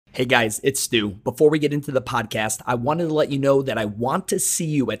Hey guys, it's Stu. Before we get into the podcast, I wanted to let you know that I want to see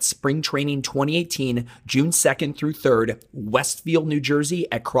you at Spring Training 2018, June 2nd through 3rd, Westfield, New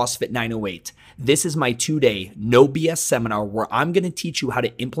Jersey at CrossFit 908. This is my 2-day, no BS seminar where I'm going to teach you how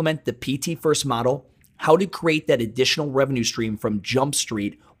to implement the PT First model, how to create that additional revenue stream from Jump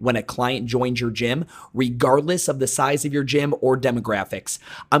Street when a client joins your gym, regardless of the size of your gym or demographics.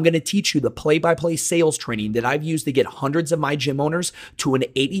 I'm going to teach you the play-by-play sales training that I've used to get hundreds of my gym owners to an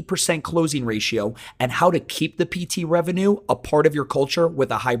 80% closing ratio and how to keep the PT revenue a part of your culture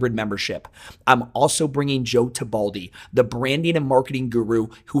with a hybrid membership. I'm also bringing Joe Tabaldi, the branding and marketing guru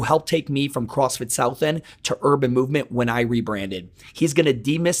who helped take me from CrossFit South End to Urban Movement when I rebranded. He's going to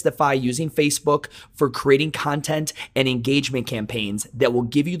demystify using Facebook for creating content and engagement campaigns that will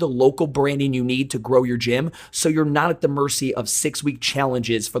give you the local branding you need to grow your gym so you're not at the mercy of 6-week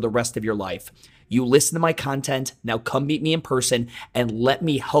challenges for the rest of your life. You listen to my content, now come meet me in person and let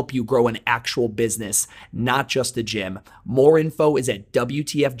me help you grow an actual business, not just a gym. More info is at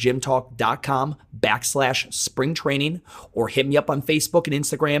WTFGymTalk.com/spring training or hit me up on Facebook and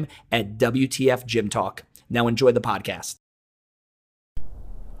Instagram at WTF Gym Talk. Now enjoy the podcast.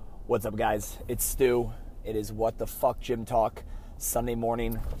 What's up, guys? It's Stu. It is What the Fuck Gym Talk. Sunday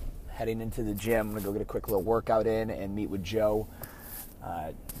morning, heading into the gym. I'm going to go get a quick little workout in and meet with Joe.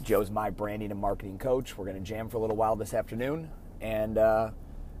 Joe's my branding and marketing coach. We're going to jam for a little while this afternoon and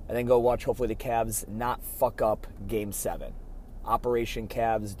then go watch, hopefully, the Cavs not fuck up Game 7. Operation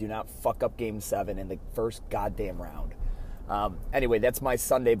Cavs, do not fuck up Game 7 in the first goddamn round. Anyway, that's my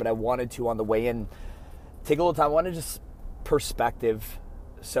Sunday, but I wanted to, on the way in, take a little time. I wanted just perspective.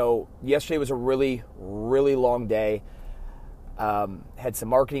 So yesterday was a really, really long day. Had some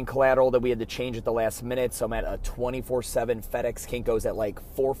marketing collateral that we had to change at the last minute, so I'm at a 24/7 FedEx Kinko's at like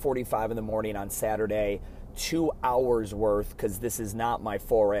 4:45 in the morning on Saturday, 2 hours worth, because this is not my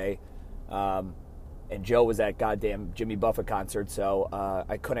foray. And Joe was at goddamn Jimmy Buffett concert, so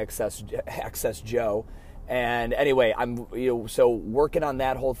I couldn't access Joe. And anyway, I'm so working on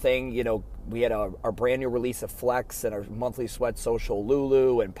that whole thing. We had our brand new release of Flex and our monthly sweat social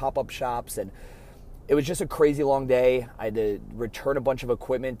Lulu and pop-up shops, and it was just a crazy long day. I had to return a bunch of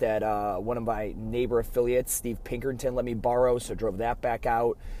equipment that one of my neighbor affiliates, Steve Pinkerton, let me borrow, so I drove that back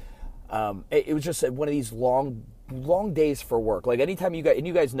out. It was just one of these long days for work. Like anytime you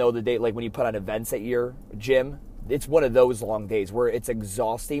guys know the day, like when you put on events at your gym, it's one of those long days where it's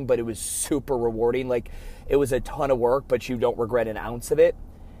exhausting, but it was super rewarding. Like it was a ton of work, but you don't regret an ounce of it.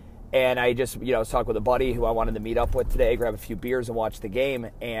 And I just, I was talking with a buddy who I wanted to meet up with today, grab a few beers and watch the game.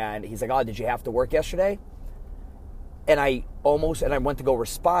 And he's like, "Oh, did you have to work yesterday?" And I went to go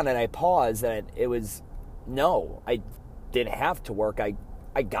respond and I paused and it was, no, I didn't have to work. I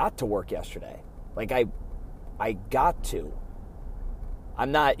got to work yesterday. Like I got to.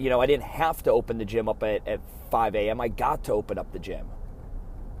 I'm not, I didn't have to open the gym up at 5 a.m. I got to open up the gym,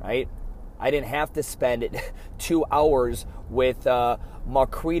 right? I didn't have to spend 2 hours with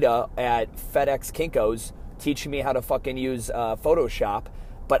Marquita at FedEx Kinko's teaching me how to fucking use Photoshop,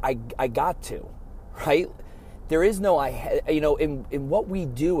 but I got to, right? There is no, in what we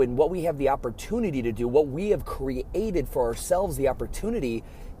do and what we have the opportunity to do, what we have created for ourselves, the opportunity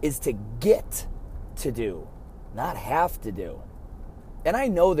is to get to do, not have to do. And I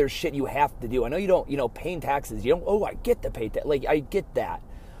know there's shit you have to do. I know you don't, paying taxes, I get to pay taxes. Like, I get that.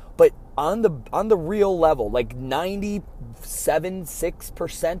 But on the real level, like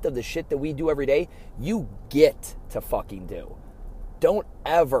 6% of the shit that we do every day, you get to fucking do. Don't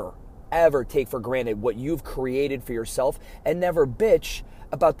ever take for granted what you've created for yourself and never bitch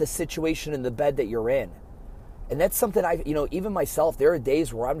about the situation in the bed that you're in. And that's something even myself, there are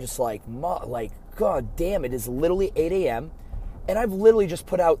days where I'm just like, God damn, it is literally 8 a.m., and I've literally just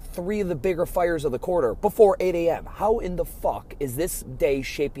put out 3 of the bigger fires of the quarter before 8 a.m. How in the fuck is this day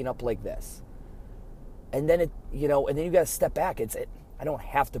shaping up like this? And then and then you got to step back. I don't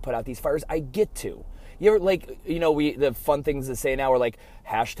have to put out these fires. I get to. You ever the fun things to say now are like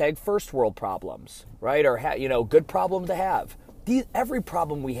hashtag first world problems, right? Or good problem to have. Every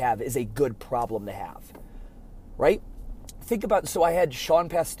problem we have is a good problem to have, right? Think about. So I had Sean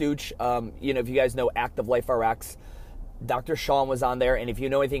Pastuch. If you guys know Active Life RX. Dr. Sean was on there, and if you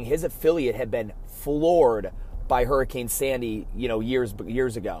know anything, his affiliate had been floored by Hurricane Sandy,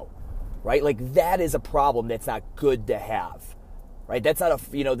 years ago, right? Like that is a problem that's not good to have, right? That's not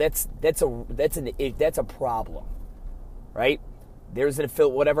that's a problem, right? There's an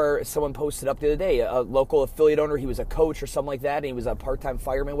affiliate, whatever someone posted up the other day, a local affiliate owner, he was a coach or something like that, and he was a part-time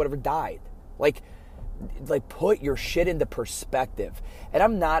fireman, whatever, died. Like like put your shit into perspective. And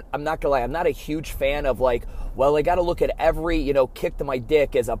I'm not gonna lie, I'm not a huge fan of like, well, I gotta look at every, kick to my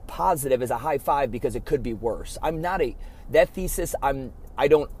dick as a positive, as a high five, because it could be worse. That thesis I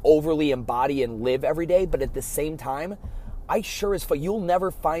don't overly embody and live every day, but at the same time, I sure as fuck, you'll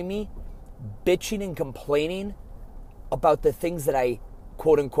never find me bitching and complaining about the things that I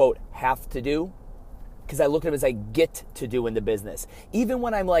quote unquote have to do, because I look at them as I get to do in the business. Even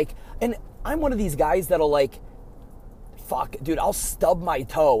when I'm like, and I'm one of these guys that'll like, fuck, dude, I'll stub my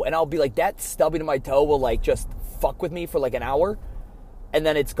toe and I'll be like, that stubbing of my toe will like just fuck with me for like an hour and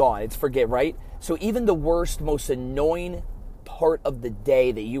then it's gone. It's forget, right? So even the worst, most annoying part of the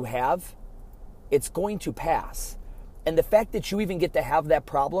day that you have, it's going to pass. And the fact that you even get to have that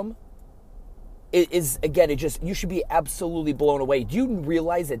problem is again, you should be absolutely blown away. Do you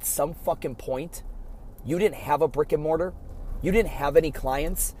realize at some fucking point, you didn't have a brick and mortar? You didn't have any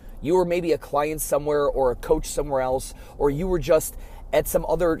clients? You were maybe a client somewhere or a coach somewhere else, or you were just at some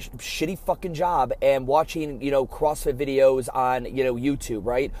other shitty fucking job and watching, CrossFit videos on, YouTube,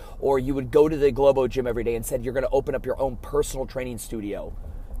 right? Or you would go to the Globo gym every day and said you're going to open up your own personal training studio,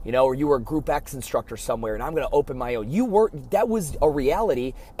 or you were a Group X instructor somewhere and I'm going to open my own. That was a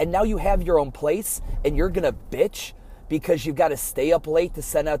reality, and now you have your own place and you're going to bitch because you've got to stay up late to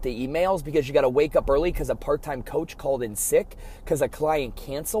send out the emails, because you got to wake up early because a part-time coach called in sick, because a client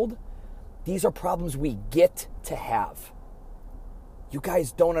canceled. These are problems we get to have. You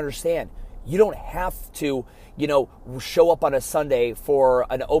guys don't understand. You don't have to, show up on a Sunday for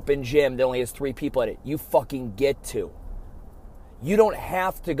an open gym that only has 3 people in it. You fucking get to. You don't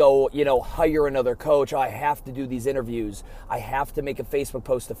have to go, hire another coach. Oh, I have to do these interviews. I have to make a Facebook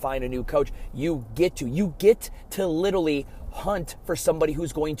post to find a new coach. You get to. You get to literally hunt for somebody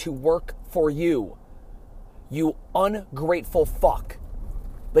who's going to work for you. You ungrateful fuck.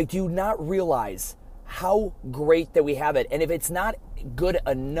 Like, do you not realize how great that we have it? And if it's not good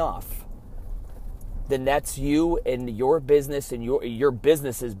enough, then that's you and your business and your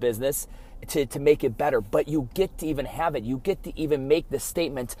business's business to make it better. But you get to even have it. You get to even make the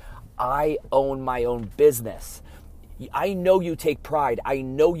statement, I own my own business. I know you take pride. I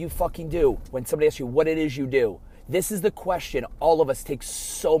know you fucking do. When somebody asks you what it is you do, this is the question all of us take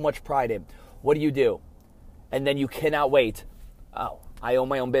so much pride in. What do you do? And then you cannot wait. Oh, I own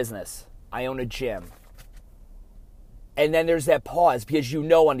my own business. I own a gym. And then there's that pause, because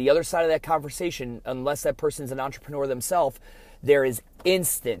on the other side of that conversation, unless that person's an entrepreneur themselves, there is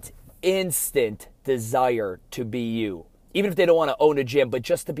instant desire to be you. Even if they don't want to own a gym, but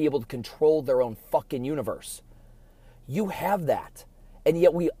just to be able to control their own fucking universe. You have that. And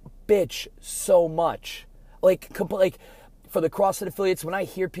yet we bitch so much. Like for the CrossFit affiliates, when I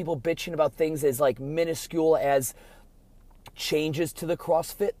hear people bitching about things as like minuscule as changes to the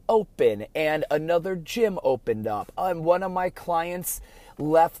CrossFit Open and another gym opened up, and one of my clients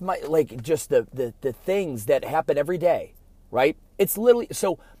left just the things that happen every day, right? It's literally,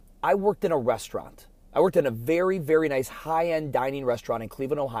 so I worked in a restaurant. I worked in a very, very nice high-end dining restaurant in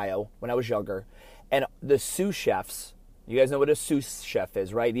Cleveland, Ohio when I was younger. And the sous chefs, you guys know what a sous chef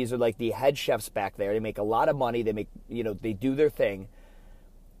is, right? These are like the head chefs back there. They make a lot of money. They make, they do their thing.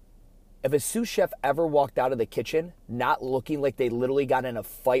 If a sous chef ever walked out of the kitchen not looking like they literally got in a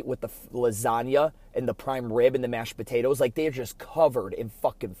fight with the lasagna and the prime rib and the mashed potatoes, like they're just covered in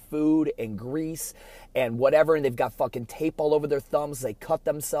fucking food and grease and whatever, and they've got fucking tape all over their thumbs, they cut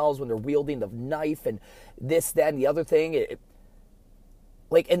themselves when they're wielding the knife and this, that, and the other thing.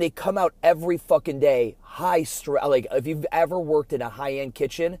 And they come out every fucking day high stress. Like, if you've ever worked in a high-end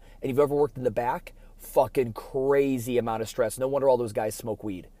kitchen and you've ever worked in the back, fucking crazy amount of stress. No wonder all those guys smoke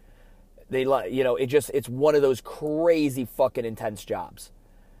weed. It's one of those crazy fucking intense jobs.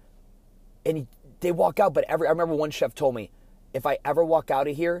 And they walk out, but I remember one chef told me, if I ever walk out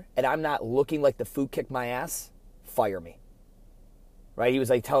of here and I'm not looking like the food kicked my ass, fire me. Right? He was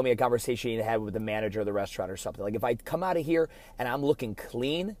like telling me a conversation he had with the manager of the restaurant or something. Like, if I come out of here and I'm looking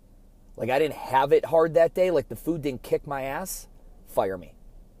clean, like I didn't have it hard that day, like the food didn't kick my ass, fire me.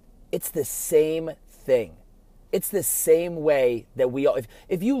 It's the same thing. It's the same way that we all,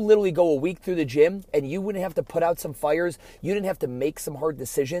 if you literally go a week through the gym and you wouldn't have to put out some fires, you didn't have to make some hard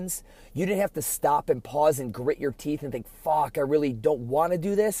decisions, you didn't have to stop and pause and grit your teeth and think, fuck, I really don't want to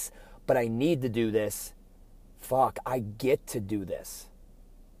do this, but I need to do this. Fuck, I get to do this.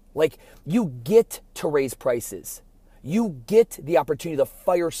 Like, you get to raise prices. You get the opportunity to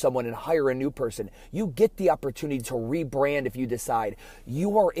fire someone and hire a new person. You get the opportunity to rebrand if you decide.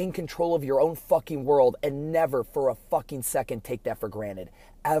 You are in control of your own fucking world, and never for a fucking second take that for granted.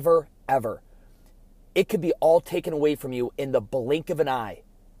 Ever, ever. It could be all taken away from you in the blink of an eye.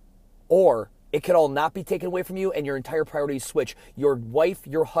 Or It could all not be taken away from you, and your entire priorities switch. Your wife,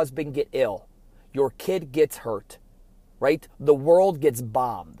 your husband get ill. Your kid gets hurt, right? The world gets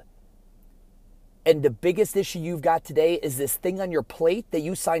bombed. And the biggest issue you've got today is this thing on your plate that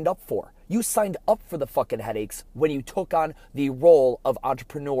you signed up for. You signed up for the fucking headaches when you took on the role of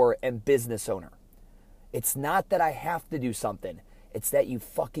entrepreneur and business owner. It's not that I have to do something. It's that you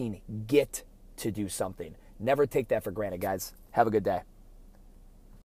fucking get to do something. Never take that for granted, guys. Have a good day.